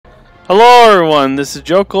Hello everyone, this is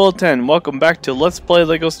Joe10. Welcome back to Let's Play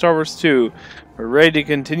LEGO Star Wars 2. We're ready to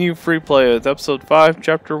continue free play with episode 5,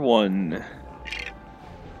 chapter 1. I'm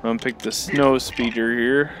gonna pick the snow speeder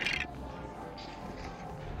here.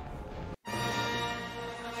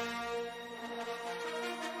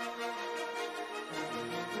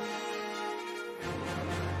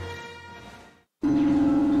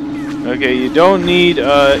 Okay, you don't need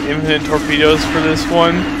infinite torpedoes for this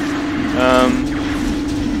one.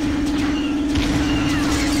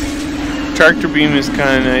 Tractor beam is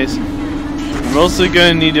kind of nice. You're mostly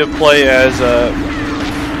gonna need to play as the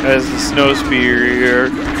snow speeder here.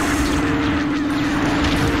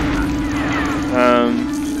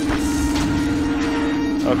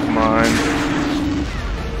 Oh come on,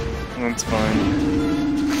 that's fine.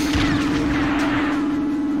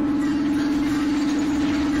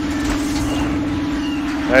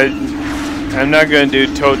 I'm not gonna do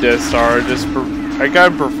Toad Death Star. I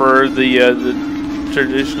gotta prefer the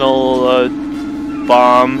traditional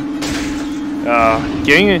bomb.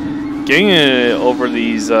 Getting it over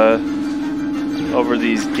these gaps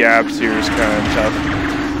here is kind of tough.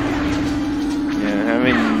 Yeah,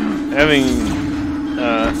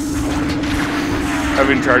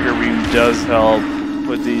 having tractor beam does help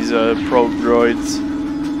with these probe droids.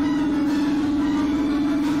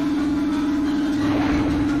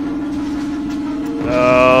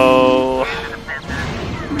 Oh.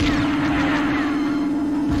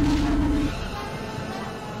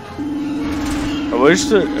 I wish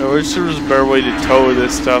there was a better way to tow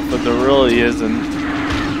this stuff, but there really isn't.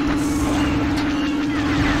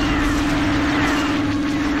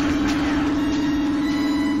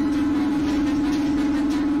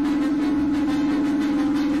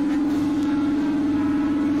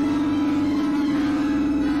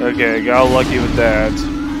 Okay, I got lucky with that.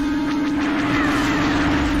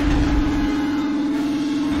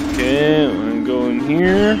 Okay, I'm gonna go in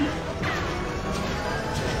here.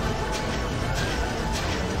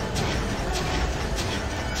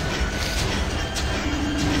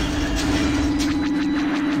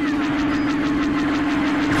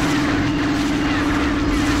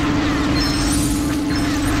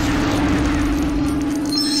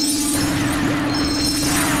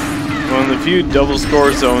 One of the few double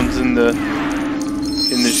score zones in the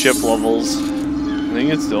ship levels. I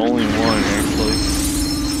think it's the only one actually.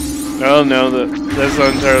 Oh no, that's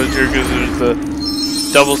not entirely true because there's the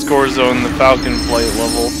double score zone in the Falcon flight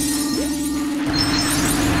level.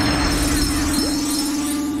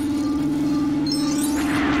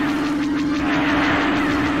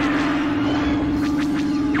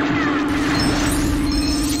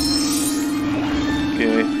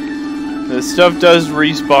 Okay. The stuff does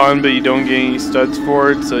respawn, but you don't get any studs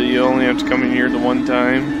for it, so you only have to come in here the one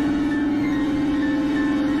time.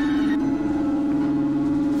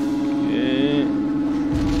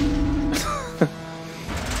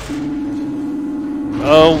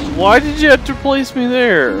 Oh, why did you have to place me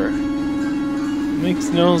there? Makes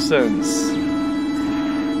no sense.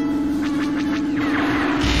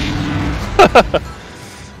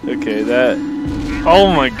 Okay, that. Oh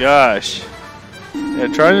my gosh. Yeah,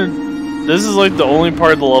 this is like the only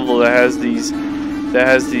part of the level that has these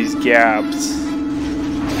gaps.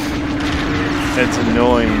 That's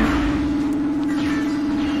annoying.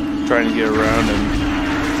 Trying to get around them.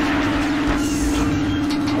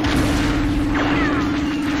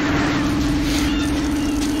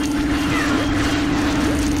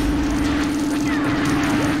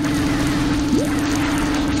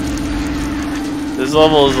 This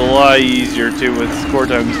level is a lot easier too with score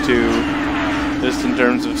times 2, just in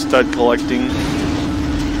terms of stud collecting.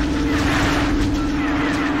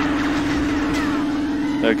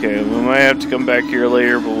 Okay, we might have to come back here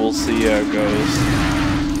later, but we'll see how it goes.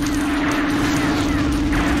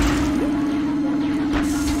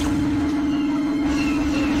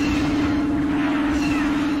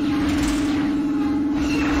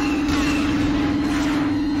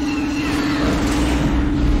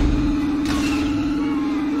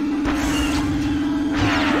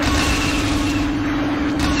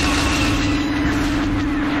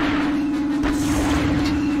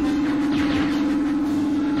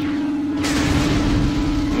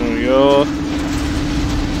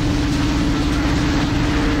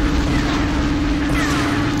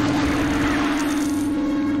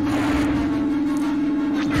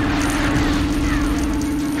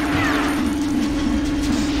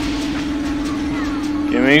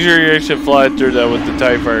 Make sure you actually fly through that with the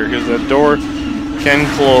TIE Fighter, because that door can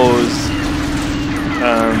close.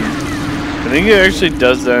 I think it actually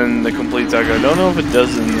does that in the complete saga. I don't know if it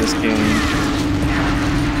does in this game.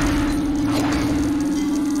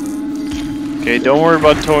 Okay, don't worry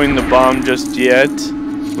about towing the bomb just yet.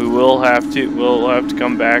 We'll have to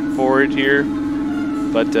come back for it here.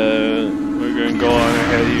 But we're gonna go on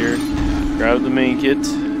ahead here. Grab the main kit.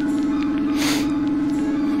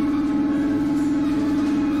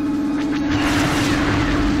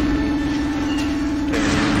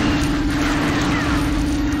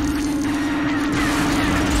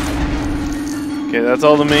 Okay, that's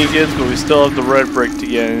all the main kits, but we still have the red brick to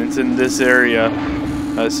get, and it's in this area.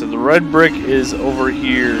 So the red brick is over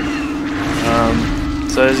here.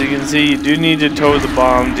 So as you can see, you do need to tow the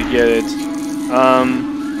bomb to get it.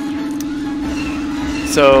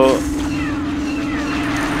 So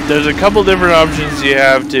there's a couple different options you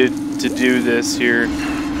have to do this here.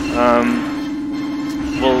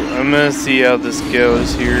 Well, I'm gonna see how this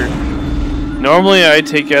goes here. Normally I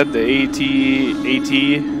take out the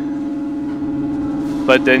AT,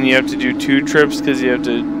 but then you have to do 2 trips because you have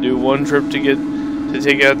to do 1 trip to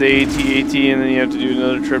take out the AT, and then you have to do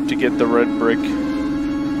another trip to get the red brick.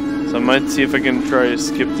 So I might see if I can try to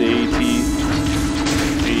skip the AT.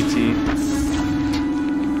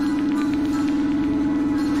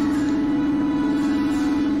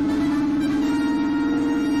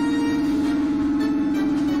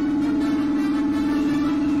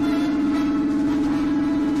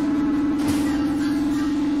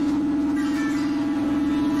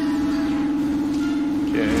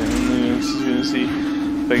 See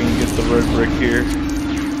if I can get the red brick here.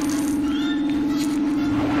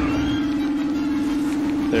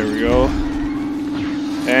 There we go.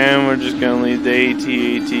 And we're just gonna leave the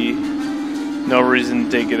AT. No reason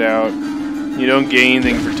to take it out. You don't get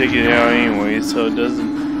anything for taking it out anyway, so it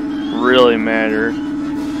doesn't really matter.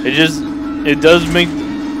 It does make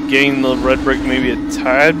getting the red brick maybe a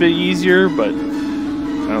tad bit easier, but I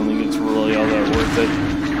don't think it's really all that worth it.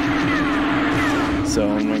 So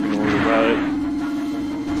I'm not gonna worry about it.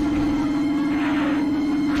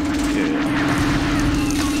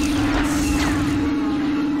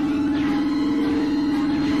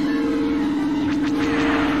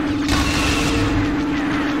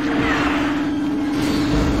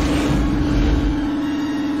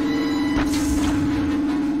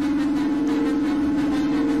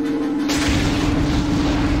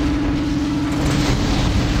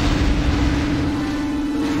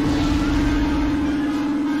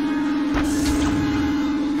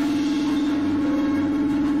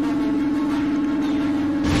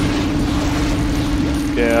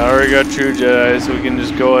 Yeah, I already got True Jedi, so we can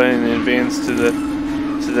just go ahead and advance to the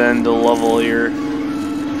end of the level here.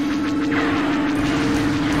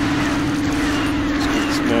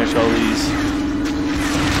 Just smash all these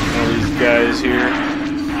guys here.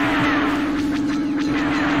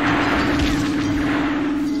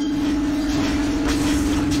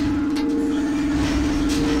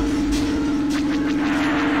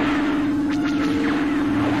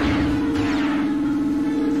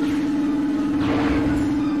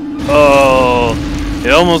 Oh,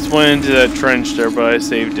 it almost went into that trench there, but I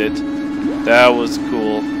saved it. That was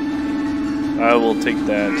cool. I will take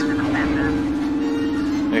that.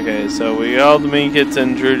 Okay, so we got all the main kits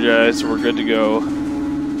and True Jedi, so we're good to go.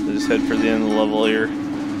 Let's just head for the end of the level here.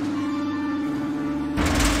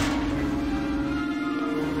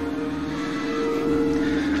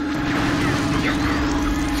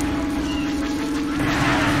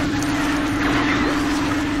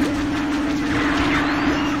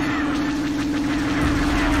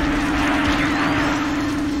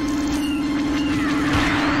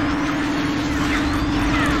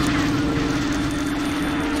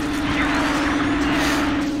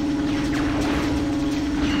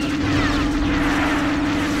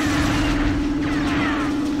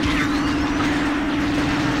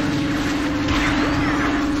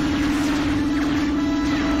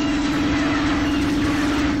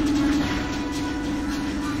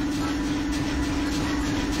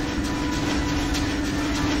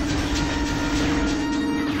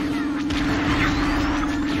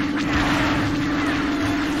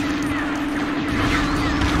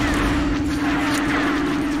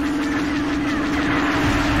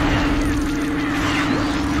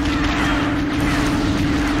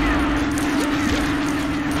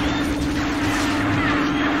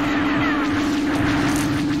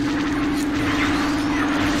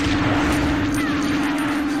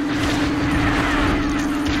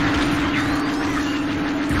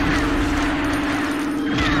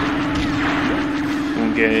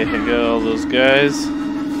 Okay, I got all those guys.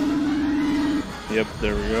 Yep,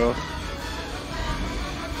 there we go.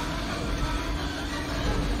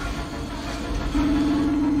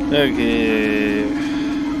 Okay.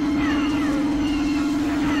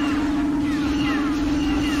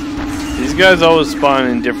 These These guys always spawn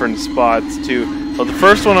in different spots too. Well, the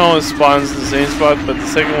first one always spawns in the same spot, but the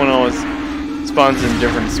second one always spawns in a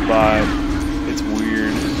different spot. It's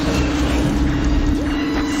weird.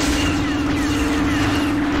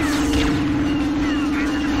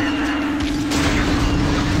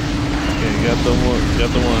 Okay, got the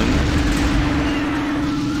one.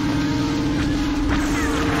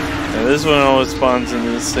 Now this one always spawns in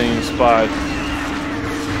the same spot.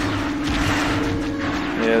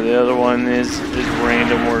 Yeah, the other one is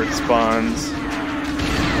random where it spawns.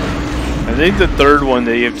 I think the third one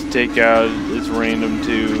that you have to take out is random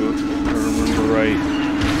too, if I remember right.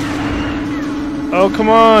 Oh, come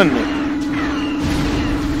on!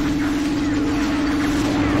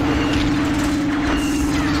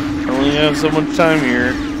 I only have so much time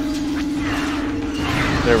here.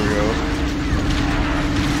 There we go.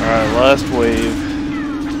 Alright, last wave.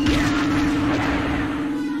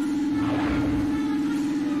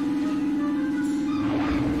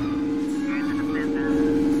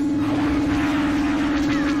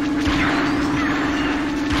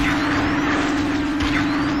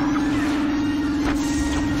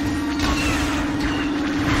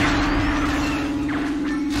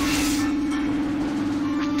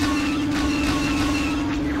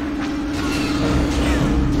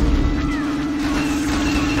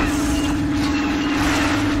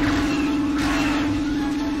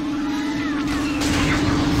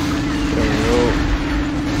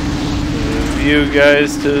 You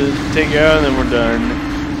guys to take out, and then we're done.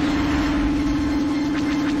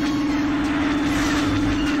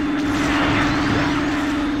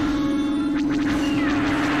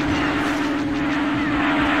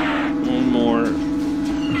 One more.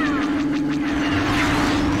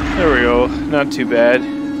 There we go. Not too bad.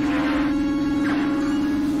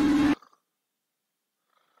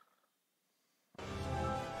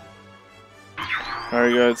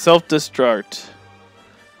 Alright, got self-destruct.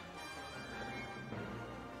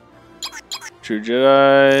 True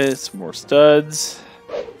Jedi, some more studs.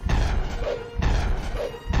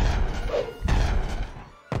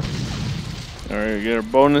 Alright, we get our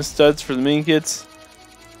bonus studs for the main kits.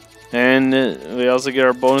 And we also get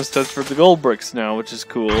our bonus studs for the gold bricks now, which is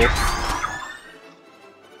cool.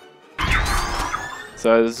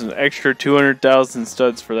 So there's an extra 200,000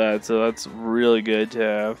 studs for that, so that's really good to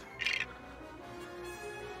have.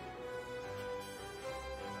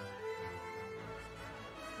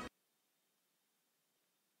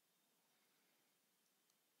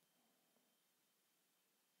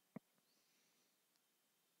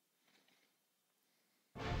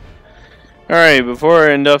 Alright, before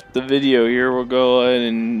I end up the video here, we'll go ahead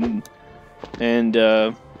and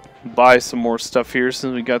buy some more stuff here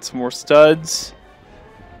since we got some more studs.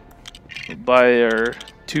 We'll buy our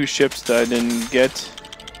 2 ships that I didn't get.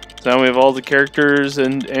 So now we have all the characters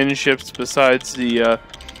and ships besides the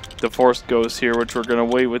Force Ghosts here, which we're gonna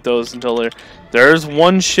wait with those until later. There's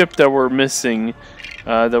one ship that we're missing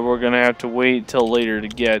that we're gonna have to wait till later to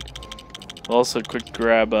get. We'll also quick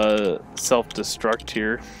grab a self-destruct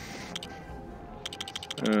here.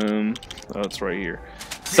 Oh, it's right here.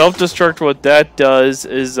 Self-destruct, what that does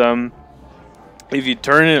is, if you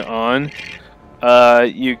turn it on,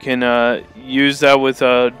 you can use that with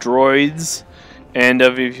droids, and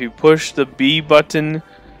if you push the B button,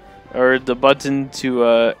 or the button to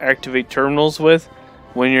activate terminals with,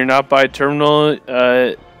 when you're not by a terminal,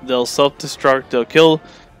 they'll self-destruct. They'll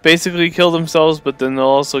basically kill themselves, but then they'll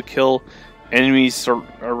also kill enemies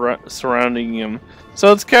surrounding them.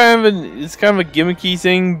 So it's kind of a gimmicky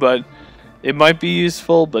thing, but it might be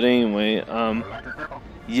useful. But anyway,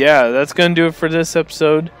 yeah, that's gonna do it for this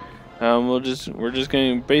episode. We're just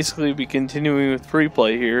gonna basically be continuing with free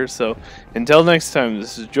play here. So until next time,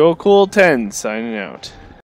 this is Joe Cool 10 signing out.